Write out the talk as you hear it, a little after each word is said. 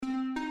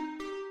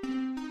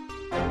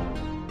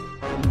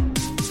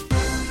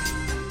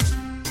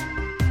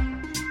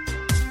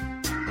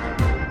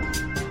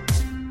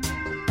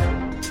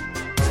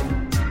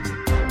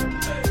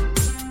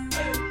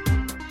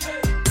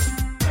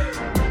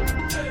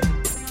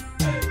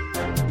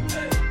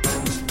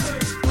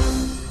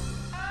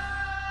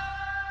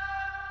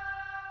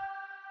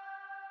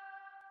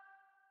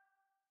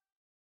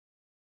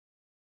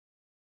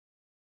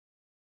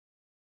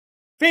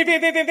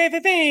Fanatics.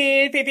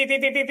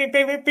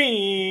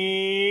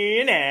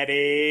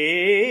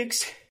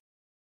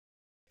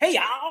 Hey,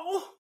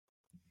 y'all.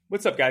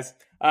 What's up, guys?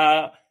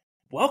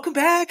 Welcome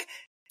back.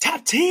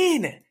 Top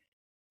 10.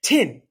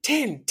 10,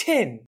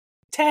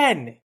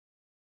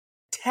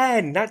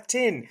 not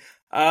 10.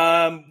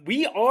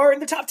 We are in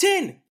the top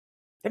 10.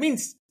 That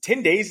means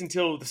 10 days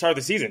until the start of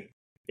the season.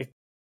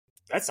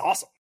 That's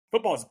awesome.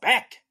 Football is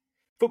back.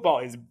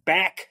 Football is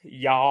back,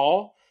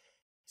 y'all.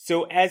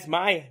 So as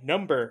my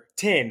number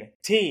 10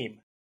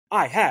 team,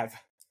 I have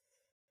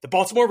the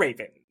Baltimore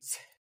Ravens.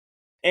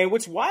 And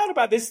what's wild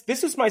about this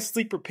was my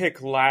sleeper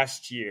pick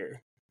last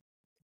year.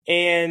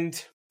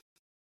 And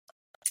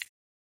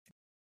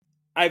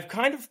I've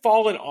kind of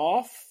fallen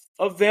off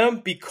of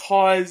them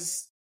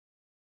because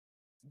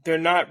they're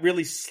not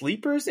really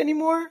sleepers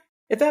anymore,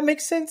 if that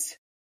makes sense.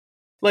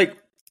 Like,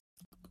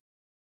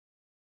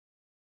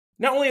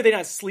 not only are they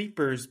not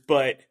sleepers,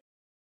 but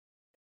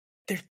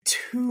they're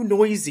too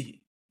noisy.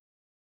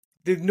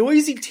 The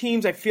noisy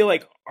teams, I feel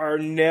like, are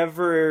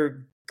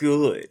never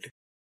good.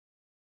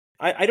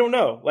 I don't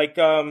know. Like,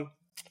 I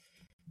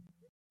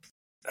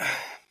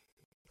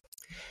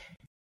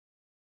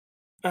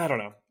don't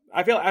know.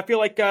 I feel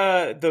like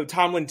the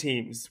Tomlin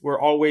teams are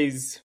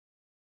always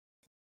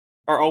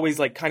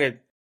like kind of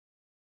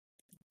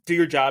do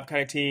your job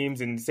kind of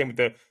teams, and same with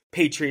the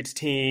Patriots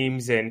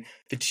teams and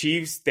the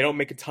Chiefs. They don't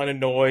make a ton of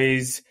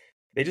noise.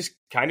 They just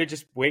kind of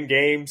just win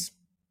games.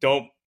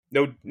 No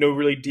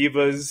really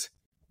divas.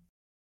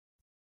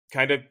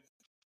 Kind of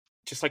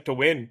just like to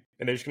win,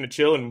 and they're just going to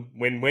chill and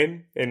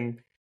win, and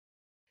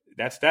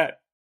that's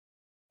that.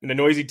 And the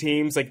noisy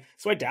teams, like,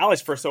 that's why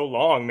Dallas for so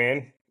long,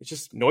 man. It's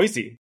just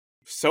noisy.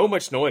 So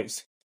much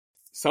noise.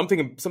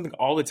 Something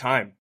all the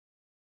time.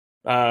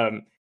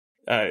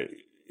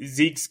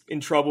 Zeke's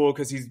in trouble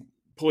because he's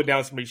pulling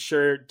down somebody's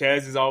shirt.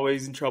 Dez is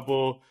always in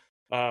trouble.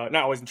 Not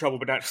always in trouble,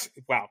 but not,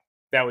 wow.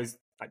 Dez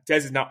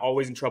is not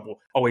always in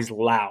trouble. Always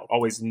loud,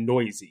 always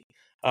noisy.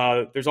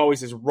 There's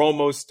always this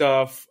Romo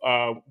stuff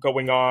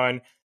going on.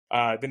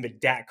 Then the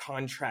Dak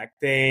contract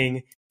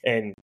thing.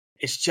 And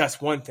it's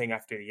just one thing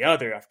after the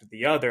other, after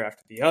the other,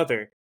 after the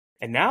other.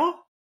 And now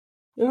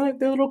they're a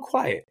little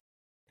quiet.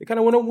 They kind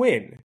of want to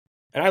win.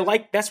 And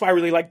that's why I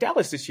really like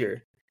Dallas this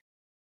year.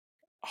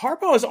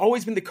 Harbaugh has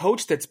always been the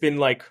coach that's been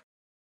like,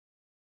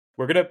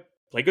 we're going to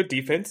play good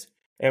defense,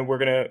 and we're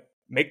going to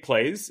make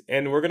plays,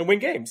 and we're going to win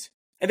games.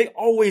 And they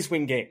always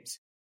win games.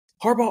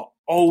 Harbaugh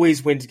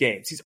always wins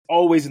games. He's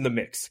always in the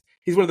mix.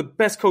 He's one of the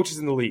best coaches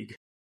in the league.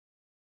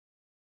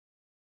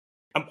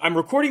 I'm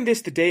recording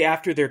this the day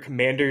after their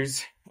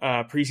Commanders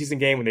preseason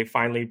game, when they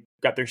finally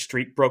got their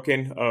streak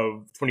broken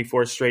of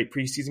 24 straight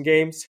preseason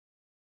games.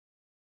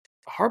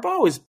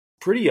 Harbaugh was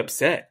pretty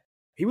upset.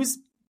 He was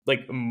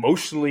like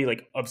emotionally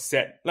like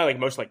upset, not like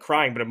emotionally like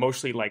crying, but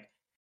emotionally like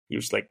he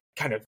was like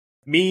kind of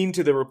mean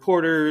to the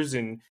reporters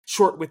and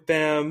short with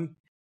them.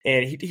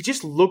 And he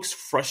just looks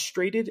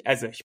frustrated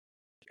as a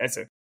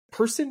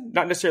person.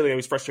 Not necessarily that he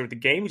was frustrated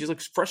with the game. He just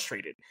looks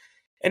frustrated.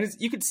 And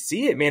you could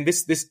see it, man.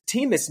 This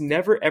team that's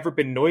never, ever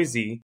been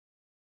noisy.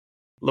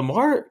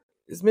 Lamar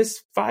has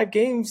missed 5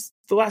 games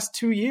the last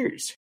 2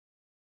 years.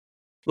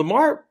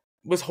 Lamar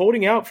was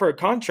holding out for a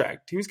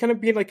contract. He was kind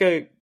of being like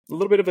a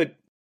little bit of a,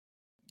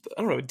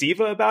 I don't know,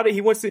 diva about it.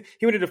 He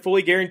wanted a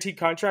fully guaranteed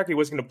contract. He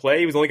wasn't going to play.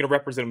 He was only going to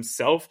represent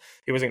himself.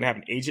 He wasn't going to have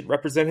an agent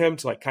represent him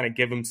to like kind of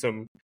give him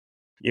some,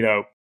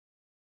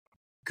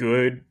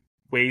 good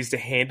ways to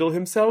handle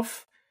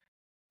himself.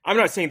 I'm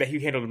not saying that he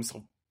handled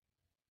himself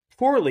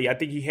poorly. I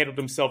think he handled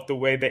himself the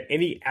way that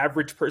any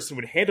average person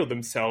would handle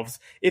themselves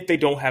if they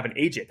don't have an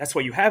agent. That's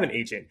why you have an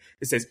agent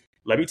that says,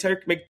 let me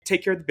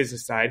take care of the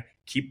business side,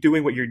 keep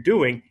doing what you're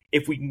doing.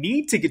 If we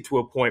need to get to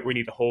a point where we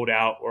need to hold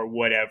out or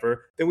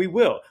whatever, then we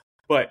will.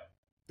 But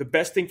the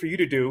best thing for you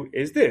to do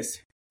is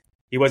this.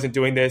 He wasn't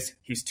doing this.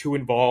 He's too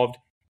involved.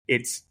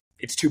 It's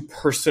too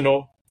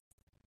personal.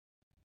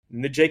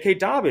 And the JK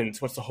Dobbin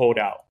wants to hold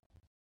out.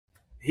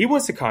 He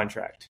wants a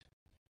contract.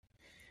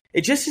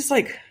 It just is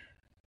like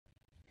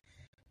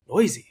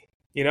noisy,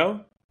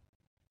 And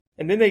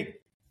then they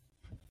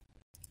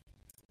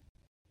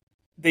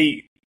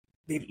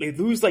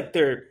lose like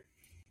I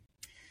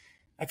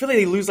feel like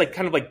they lose like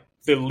kind of like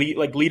the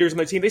leaders on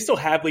the team. They still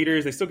have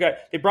leaders.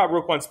 They brought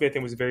Roquan Smith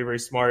and was very, very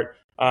smart.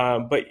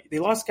 But they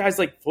lost guys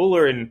like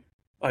Fuller, and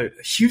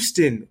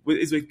Houston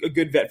is a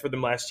good vet for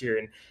them last year.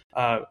 And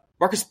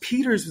Marcus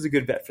Peters was a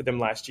good vet for them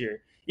last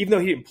year. Even though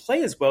he didn't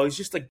play as well, he's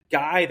just a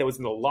guy that was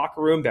in the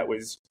locker room that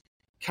was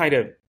kind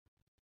of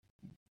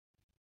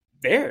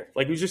there.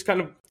 Like, he was just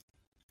kind of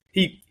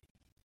the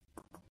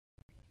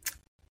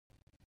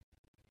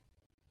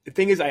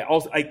thing is, I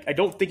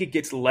don't think it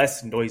gets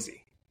less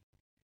noisy.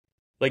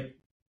 Like,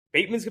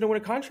 Bateman's going to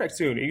win a contract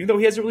soon, even though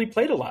he hasn't really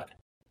played a lot.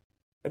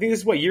 I think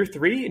this is year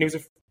 3, and he was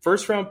a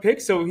first-round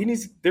pick, so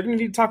they're going to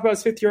need to talk about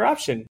his 5th-year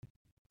option.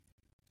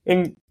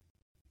 And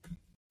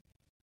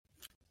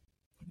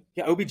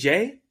yeah, OBJ,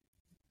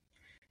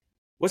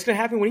 what's going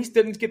to happen when he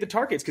doesn't get the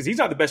targets? Because he's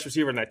not the best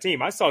receiver on that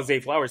team. I saw Zay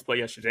Flowers play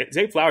yesterday.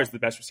 Zay Flowers is the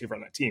best receiver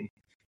on that team.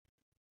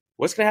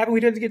 What's going to happen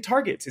when he doesn't get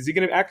targets? Is he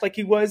going to act like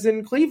he was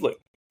in Cleveland?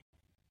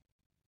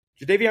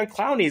 Jadeveon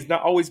Clowney has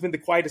not always been the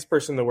quietest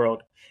person in the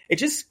world.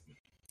 They're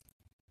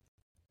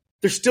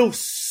still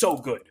so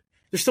good.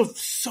 They're still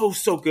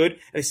so good,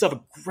 and they still have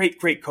a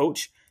great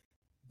coach.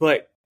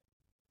 But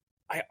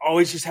I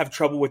always just have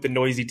trouble with the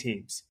noisy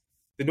teams.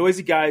 The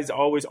noisy guys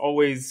always.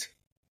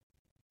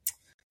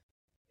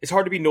 It's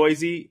hard to be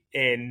noisy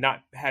and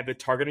not have a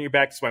target on your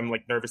back. That's why I'm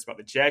nervous about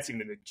the Jets.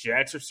 Even though the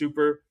Jets are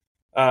super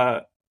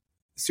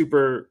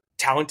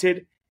talented,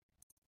 you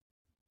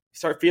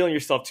start feeling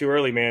yourself too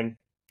early, man.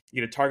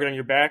 You get a target on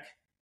your back.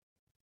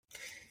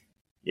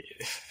 Yeah.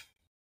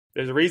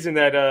 There's a reason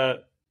that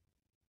a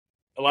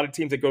lot of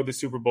teams that go to the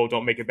Super Bowl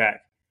don't make it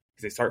back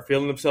because they start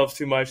feeling themselves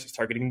too much. They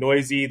start getting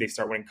noisy. They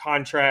start winning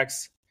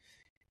contracts.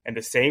 And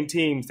the same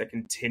teams that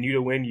continue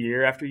to win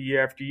year after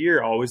year after year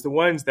are always the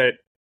ones that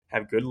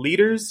have good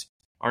leaders,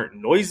 aren't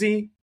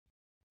noisy.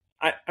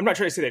 I'm not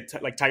trying to say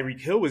that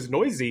Tyreek Hill was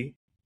noisy,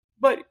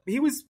 but he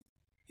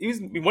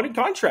wanted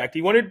contract.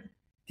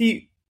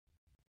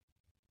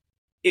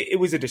 It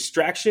was a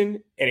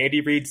distraction, and Andy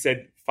Reid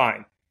said,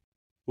 "Fine,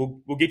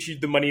 we'll get you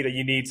the money that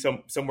you need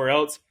somewhere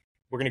else.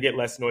 We're going to get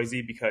less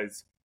noisy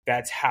because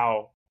that's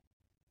how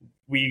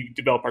we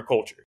develop our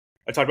culture."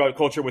 I talked about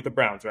culture with the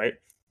Browns, right?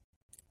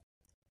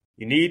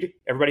 You need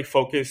everybody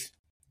focused,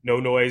 no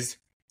noise.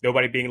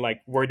 Nobody being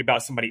worried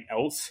about somebody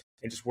else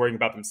and just worrying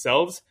about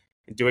themselves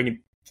and do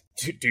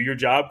your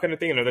job kind of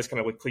thing. I know that's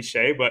kind of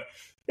cliche, but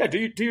yeah,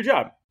 do your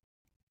job.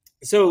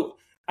 So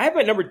I have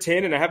my number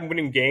 10, and I have them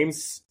winning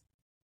games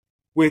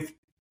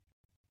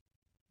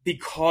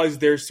because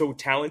they're so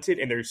talented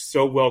and they're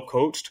so well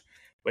coached.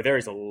 But there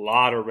is a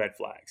lot of red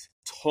flags,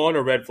 ton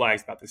of red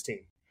flags about this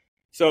team.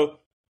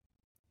 So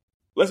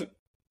let's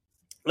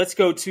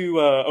go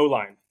to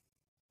O-line,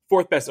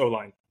 fourth best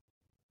O-line,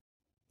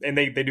 and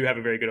they do have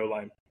a very good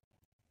O-line.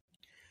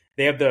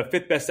 They have the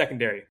fifth best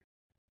secondary.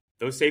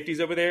 Those safeties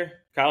over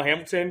there, Kyle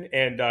Hamilton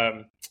and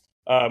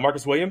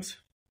Marcus Williams,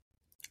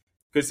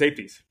 good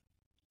safeties.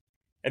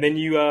 And then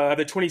you have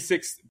the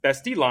 26th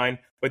best D-line,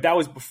 but that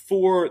was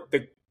before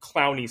the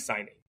Clowney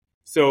signing.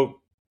 So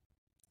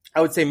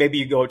I would say maybe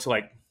you go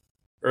to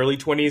early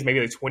 20s, maybe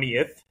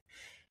 20th.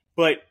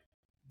 But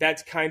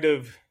that's kind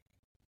of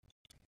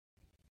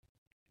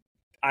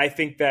 – I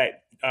think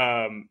that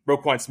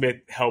Roquan Smith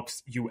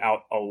helps you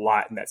out a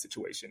lot in that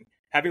situation.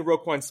 Having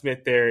Roquan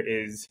Smith there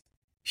is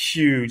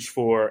huge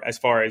for as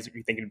far as if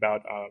you're thinking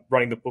about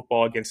running the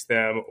football against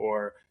them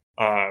or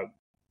the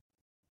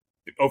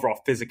overall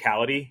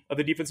physicality of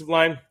the defensive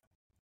line.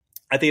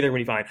 I think they're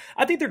going to be fine.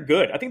 I think they're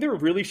good. I think they're a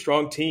really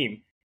strong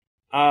team.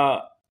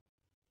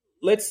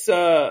 Let's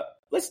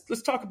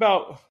talk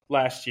about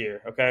last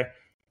year, okay?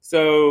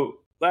 So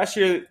last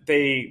year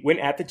they went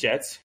at the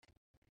Jets.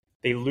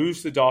 They lose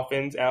to the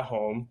Dolphins at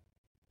home.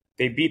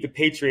 They beat the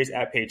Patriots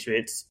at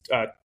Patriots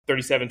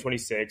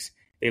 37-26.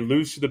 They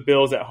lose to the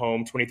Bills at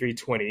home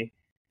 23-20.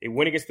 They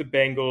win against the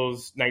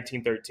Bengals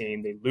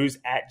 19-13. They lose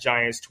at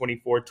Giants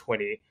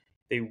 24-20.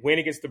 They win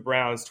against the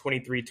Browns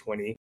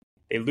 23-20.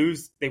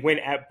 They win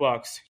at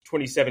Bucks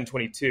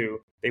 27-22.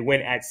 They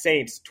win at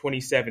Saints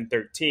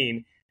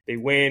 27-13. They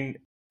win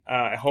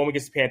at home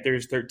against the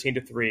Panthers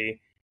 13-3.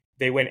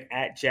 They win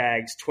at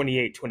Jags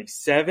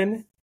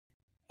 28-27.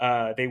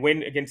 They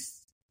win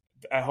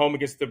at home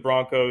against the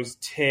Broncos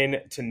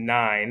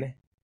 10-9.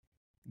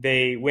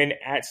 They win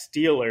at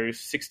Steelers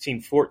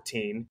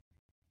 16-14.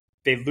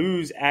 They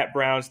lose at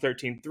Browns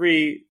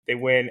 13-3. They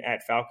win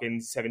at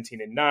Falcons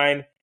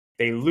 17-9.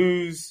 They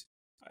lose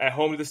at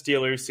home to the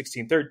Steelers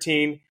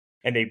 16-13.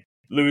 And they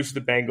lose to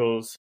the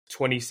Bengals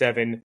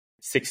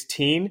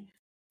 27-16.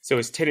 So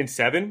it's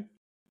 10-7.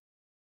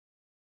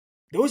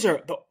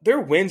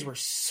 Their wins were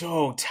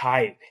so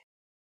tight.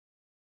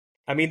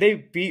 I mean, they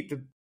beat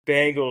the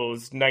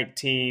Bengals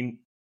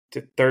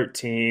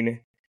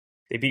 19-13.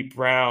 They beat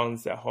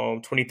Browns at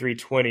home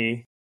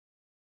 23-20.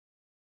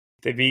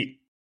 They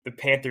beat the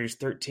Panthers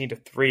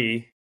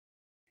 13-3.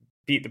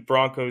 Beat the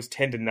Broncos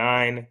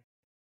 10-9.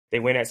 They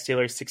win at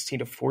Steelers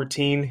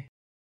 16-14.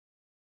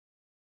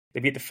 They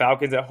beat the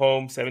Falcons at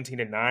home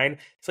 17-9.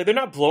 It's they're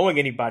not blowing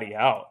anybody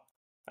out.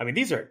 I mean,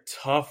 these are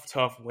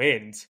tough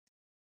wins.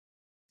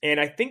 And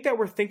I think that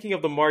we're thinking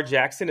of Lamar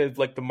Jackson as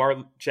the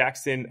Lamar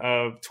Jackson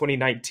of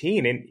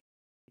 2019. And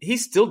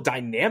he's still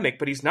dynamic,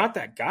 but he's not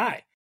that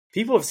guy.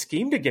 People have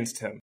schemed against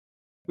him.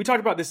 We talked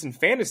about this in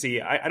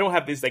fantasy. I don't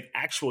have this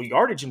actual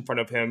yardage in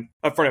front of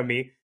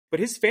me, but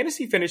his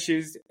fantasy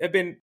finishes have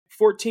been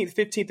 14th,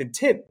 15th, and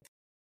 10th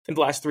in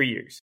the last 3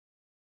 years.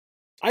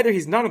 Either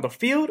he's not on the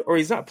field or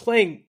he's not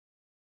playing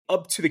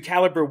up to the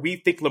caliber we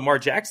think Lamar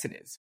Jackson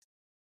is.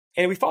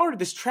 And we fall into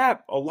this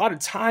trap a lot of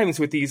times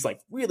with these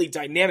really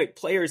dynamic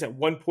players at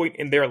one point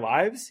in their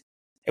lives.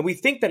 And we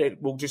think that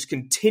it will just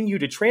continue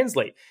to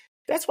translate.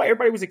 That's why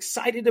everybody was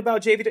excited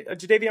about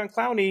Jadeveon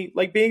Clowney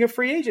being a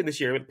free agent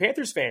this year with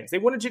Panthers fans. They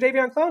wanted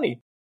Jadeveon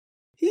Clowney.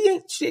 He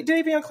ain't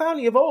Jadeveon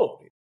Clowney of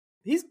old.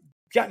 He's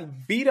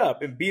gotten beat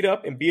up and beat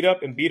up and beat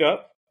up and beat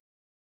up.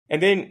 And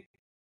then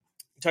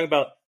you're talking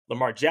about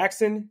Lamar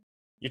Jackson.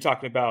 You're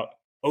talking about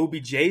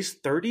OBJ's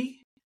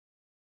 30.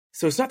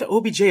 So it's not the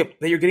OBJ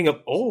that you're getting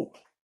up old.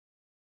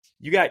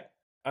 You got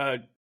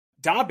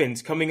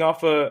Dobbins coming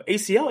off a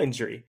ACL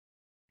injury.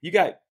 You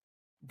got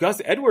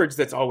Gus Edwards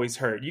that's always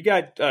hurt. You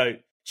got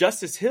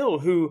Justice Hill,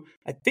 who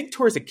I think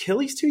tore his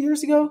Achilles 2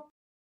 years ago.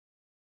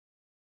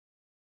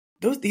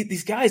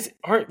 These guys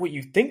aren't what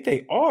you think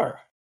they are.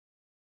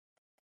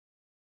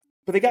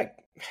 But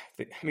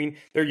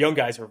their young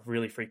guys are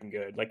really freaking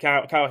good. Like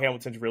Kyle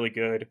Hamilton's really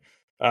good.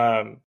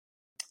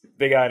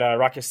 They got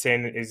Rocky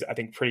Sin is, I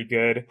think, pretty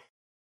good.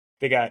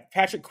 They got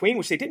Patrick Queen,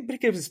 which they didn't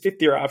pick up his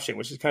fifth-year option,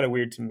 which is kind of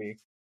weird to me.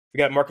 We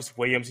got Marcus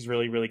Williams, who's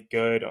really, really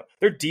good.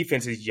 Their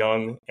defense is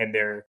young, and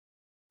they're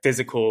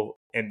physical,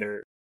 and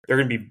they're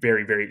going to be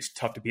very, very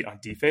tough to beat on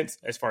defense,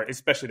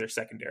 especially their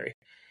secondary.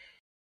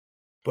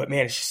 But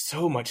man, it's just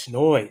so much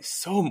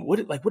noise.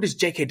 What is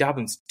JK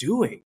Dobbins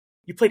doing?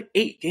 You played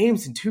 8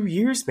 games in 2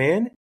 years,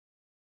 man.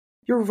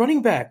 You're a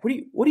running back.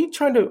 What are you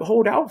trying to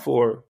hold out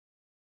for?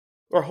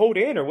 Or hold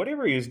in, or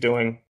whatever he was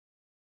doing.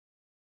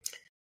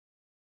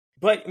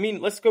 But, I mean,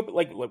 let's go,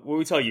 like what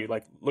we tell you.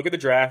 Like, look at the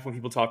draft when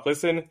people talk.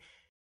 Listen,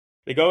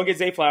 they go and get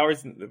Zay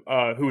Flowers,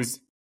 who's,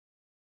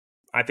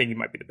 I think he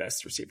might be the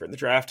best receiver in the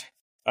draft.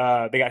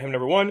 They got him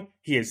number 1.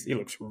 He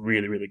looks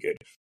really, really good.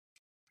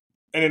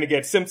 And then they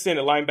get Simpson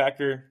at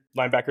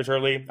linebackers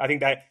early. I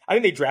think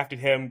they drafted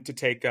him to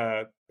take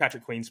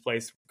Patrick Queen's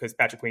place because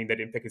Patrick Queen, they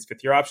didn't pick his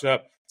 5th-year option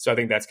up. So I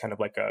think that's kind of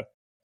like a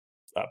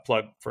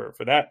plug for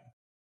that.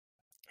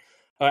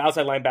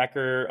 Outside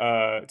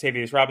linebacker,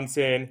 Tavius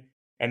Robinson.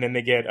 And then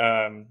they get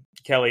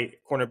Kelly,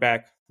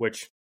 cornerback,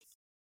 which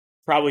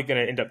probably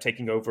going to end up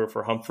taking over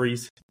for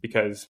Humphreys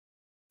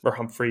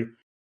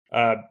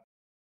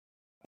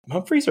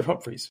Humphreys or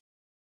Humphreys?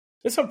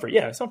 It's Humphrey.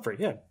 Yeah, it's Humphrey.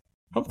 Yeah.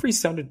 Humphreys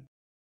sounded...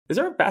 Is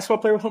there a basketball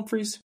player with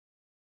Humphreys?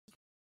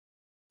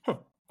 Huh.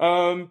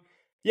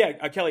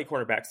 Kelly,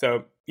 cornerback.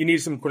 So you need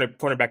some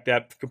cornerback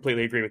depth.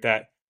 Completely agree with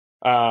that.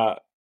 But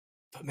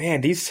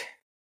man, these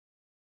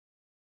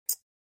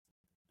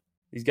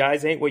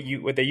guys ain't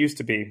what they used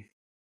to be.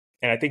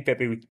 And I think that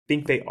they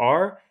think they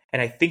are,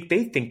 and I think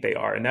they think they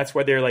are. And that's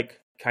why they're like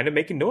kind of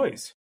making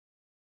noise.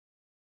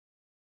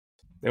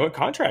 They want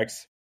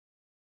contracts.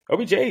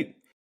 OBJ,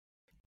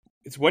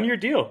 it's 1-year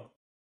deal.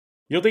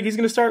 You don't think he's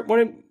going to start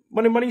wanting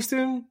money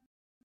soon?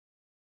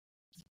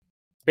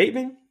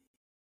 Bateman?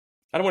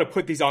 I don't want to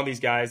put these on these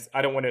guys.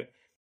 I don't want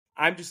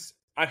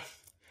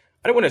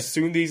to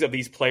assume these of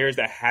these players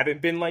that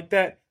haven't been like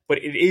that, but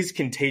it is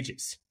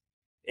contagious.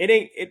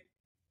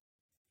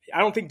 I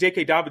don't think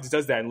JK Dobbins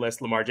does that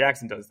unless Lamar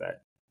Jackson does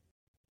that.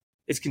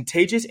 It's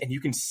contagious, and you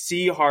can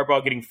see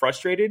Harbaugh getting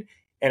frustrated,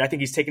 and I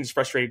think he's taking his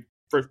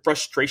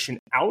frustration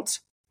out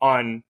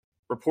on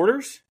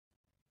reporters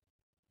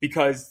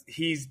because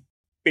he's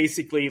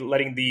basically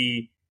letting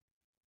the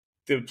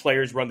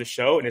players run the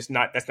show, and that's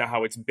not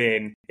how it's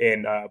been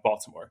in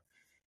Baltimore.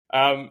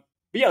 But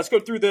yeah, let's go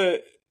through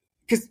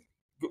because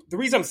the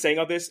reason I'm saying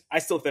all this, I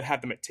still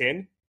have them at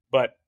 10,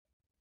 but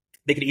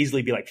they could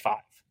easily be like 5.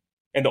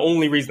 And the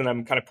only reason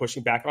I'm kind of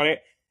pushing back on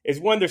it is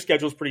 1, their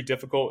schedule is pretty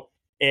difficult,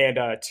 and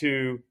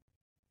 2,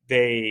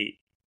 they're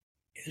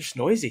just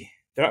noisy.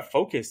 They're not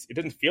focused. It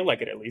doesn't feel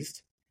like it, at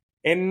least.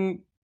 And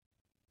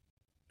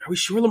are we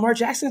sure Lamar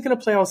Jackson's going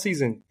to play all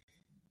season?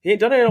 He ain't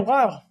done it in a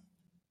while.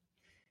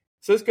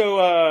 So let's go.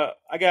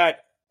 I got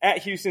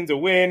at Houston's a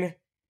win.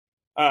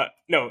 At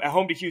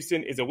home to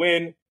Houston is a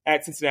win.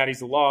 At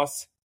Cincinnati's a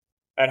loss.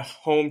 At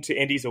home to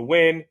Indy's a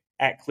win.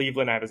 At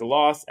Cleveland, I have as a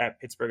loss.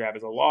 At Pittsburgh, I have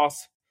as a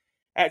loss.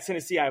 At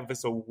Tennessee, I have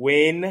as a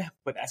win,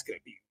 but that's going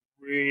to be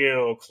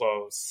real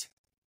close.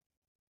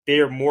 They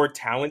are more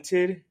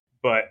talented,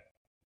 but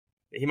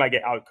he might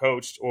get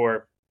outcoached,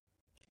 or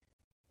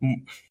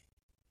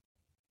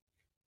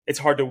it's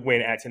hard to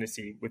win at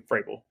Tennessee with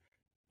Vrabel.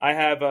 I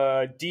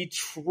have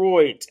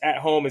Detroit at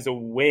home as a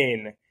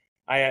win.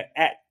 At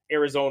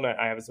Arizona,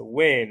 I have as a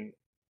win.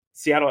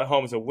 Seattle at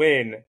home is a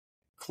win.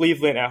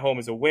 Cleveland at home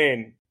is a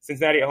win.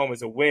 Cincinnati at home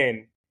is a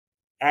win.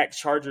 At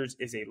Chargers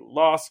is a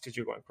loss because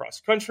you're going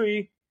cross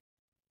country.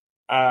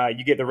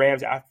 You get the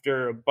Rams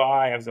after a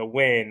bye as a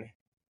win.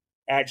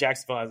 At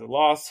Jacksonville as a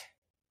loss.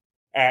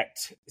 At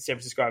San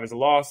Francisco as a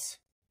loss.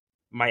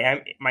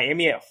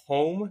 Miami at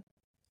home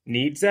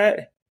needs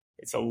that.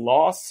 It's a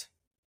loss.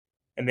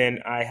 And then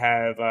I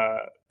have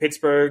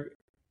Pittsburgh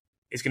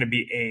is going to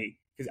be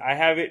because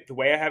the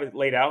way I have it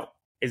laid out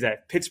is that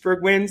if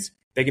Pittsburgh wins,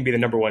 they can be the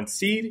number 1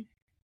 seed.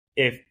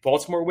 If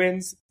Baltimore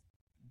wins,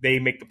 they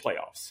make the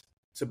playoffs.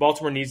 So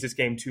Baltimore needs this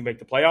game to make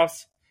the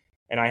playoffs,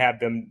 and I have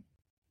them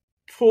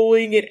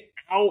pulling it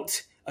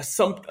out,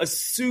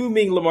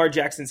 assuming Lamar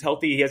Jackson's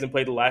healthy. He hasn't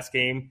played the last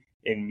game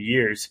in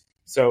years.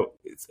 So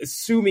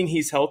assuming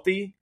he's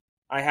healthy,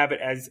 I have it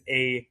as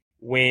a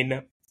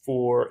win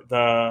for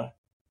the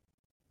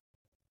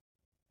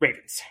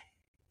Ravens.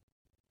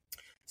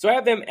 So I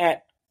have them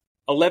at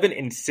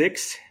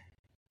 11-6,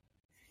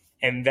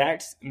 and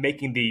that's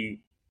making the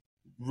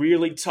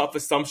really tough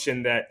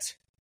assumption that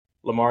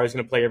Lamar is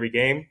going to play every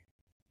game,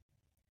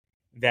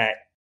 that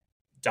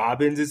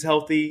Dobbins is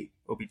healthy,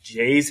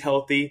 OBJ's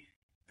healthy,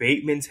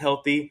 Bateman's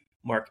healthy,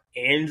 Mark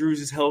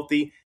Andrews is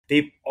healthy.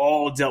 They've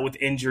all dealt with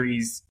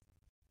injuries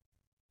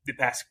the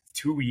past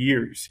 2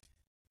 years.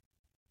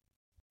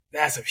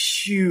 That's a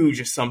huge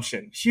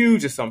assumption.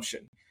 Huge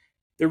assumption.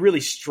 They're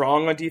really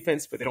strong on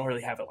defense, but they don't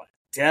really have a lot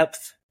of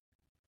depth.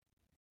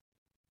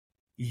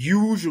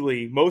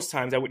 Usually, most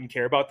times, I wouldn't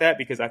care about that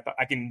because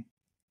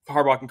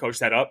Harbaugh can coach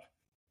that up.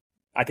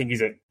 I think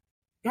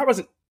Harbaugh's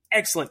an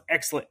excellent,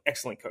 excellent,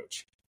 excellent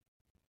coach.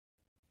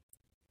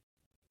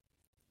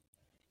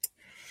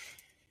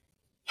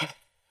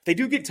 They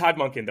do get Todd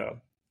Monken,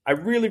 though. I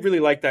really, really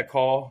like that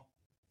call.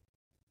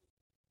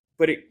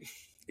 But it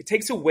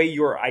takes away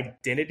your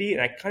identity,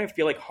 and I kind of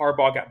feel like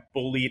Harbaugh got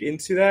bullied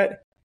into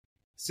that.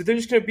 So they're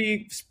just going to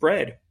be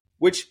spread,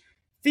 which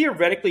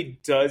theoretically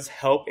does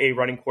help a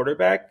running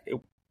quarterback. It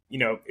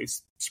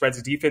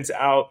spreads the defense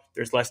out.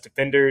 There's less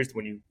defenders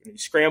when you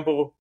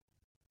scramble.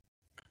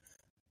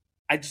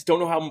 I just don't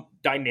know how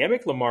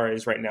dynamic Lamar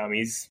is right now. I mean,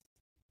 he's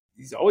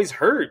always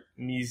hurt,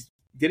 and he's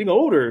getting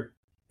older,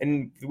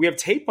 and we have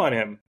tape on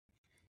him.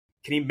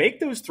 Can he make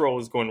those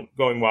throws going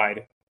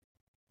wide?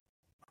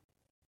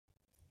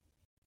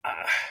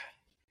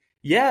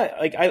 Yeah,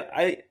 like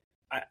I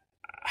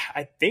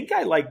think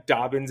I like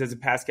Dobbins as a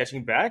pass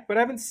catching back, but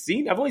I've only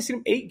seen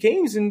him 8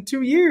 games in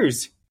 2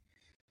 years.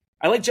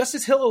 I like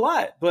Justice Hill a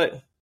lot, but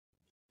I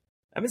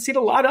haven't seen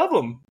a lot of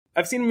him.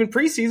 I've seen him in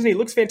preseason. He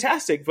looks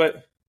fantastic,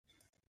 but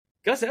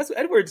Gus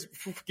Edwards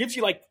gives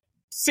you like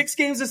 6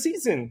 games a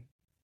season.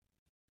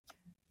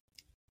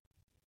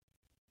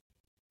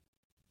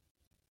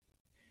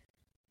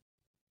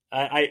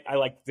 I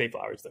like Zay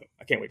Flowers, though.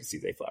 I can't wait to see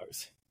Zay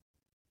Flowers.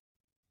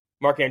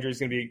 Mark Andrews is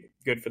going to be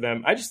good for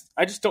them. I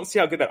just don't see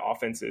how good that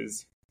offense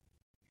is.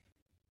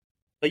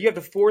 Like, you have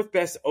the 4th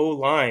best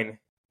O-line,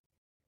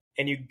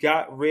 and you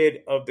got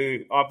rid of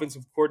the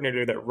offensive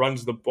coordinator that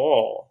runs the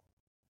ball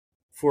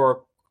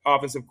for an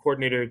offensive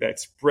coordinator that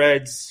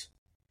spreads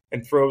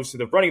and throws to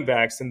the running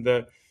backs. And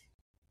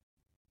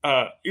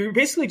you're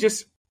basically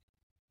just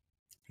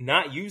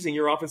not using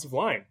your offensive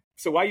line.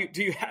 So why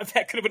do you have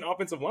that kind of an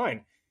offensive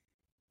line?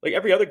 Like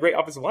every other great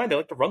offensive line, they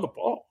like to run the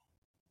ball.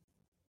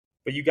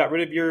 But you got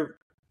rid of your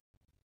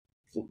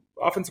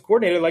offensive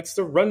coordinator that likes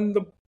to run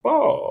the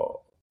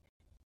ball.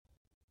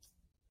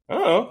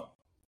 Oh.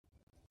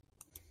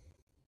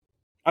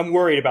 I'm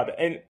worried about that.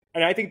 And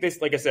I think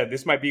this, like I said,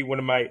 this might be one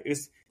of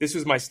this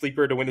was my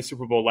sleeper to win the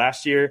Super Bowl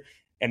last year.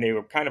 And they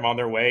were kind of on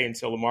their way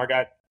until Lamar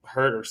got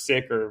hurt or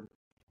sick or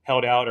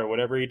held out or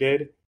whatever he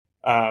did.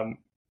 I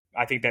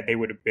think that they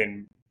would have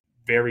been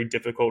very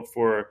difficult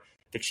for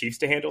the Chiefs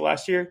to handle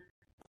last year.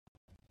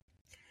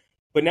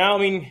 But now, I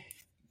mean,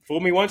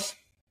 fool me once,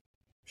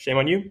 shame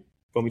on you.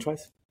 Fool me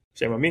twice,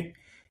 shame on me. I'm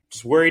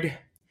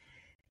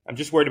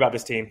just worried about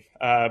this team.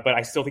 But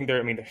I still think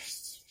they're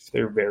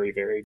very,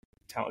 very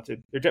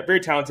talented. They're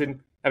very talented,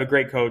 have a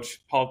great coach.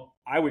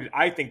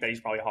 I think that he's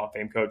probably a Hall of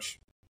Fame coach.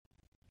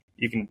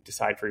 You can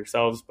decide for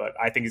yourselves, but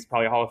I think he's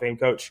probably a Hall of Fame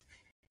coach.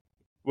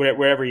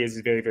 Wherever he is,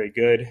 he's very, very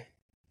good.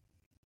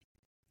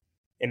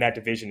 And that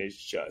division is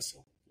just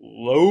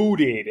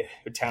loaded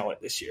with talent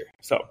this year.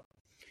 So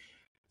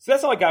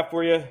that's all I got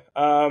for you.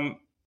 I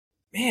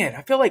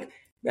feel like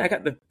I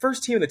got the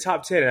first team in the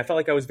top 10, and I felt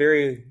like I was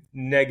very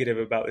negative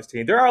about this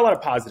team. There are a lot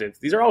of positives.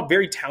 These are all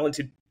very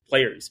talented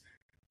players.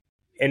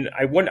 And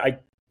I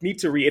need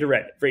to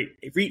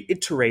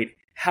reiterate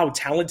how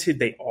talented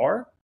they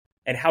are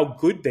and how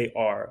good they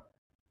are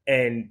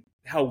and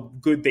how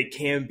good they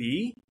can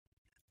be.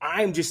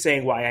 I'm just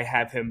saying why I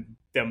have them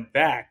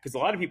back, because a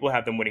lot of people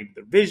have them winning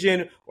the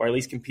division or at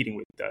least competing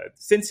with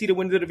Cincy to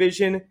win the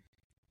division.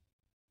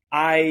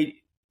 I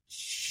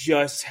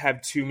just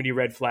have too many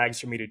red flags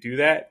for me to do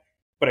that,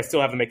 but I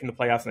still have them making the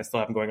playoffs and I still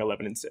have them going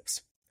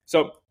 11-6.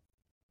 So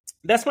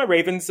that's my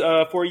Ravens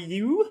for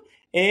you,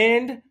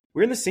 and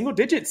we're in the single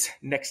digits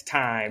next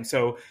time.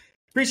 So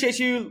appreciate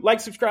you. Like,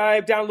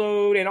 subscribe,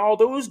 download, and all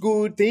those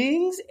good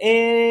things.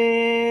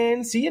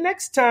 And see you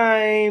next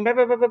time.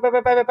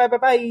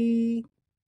 Bye.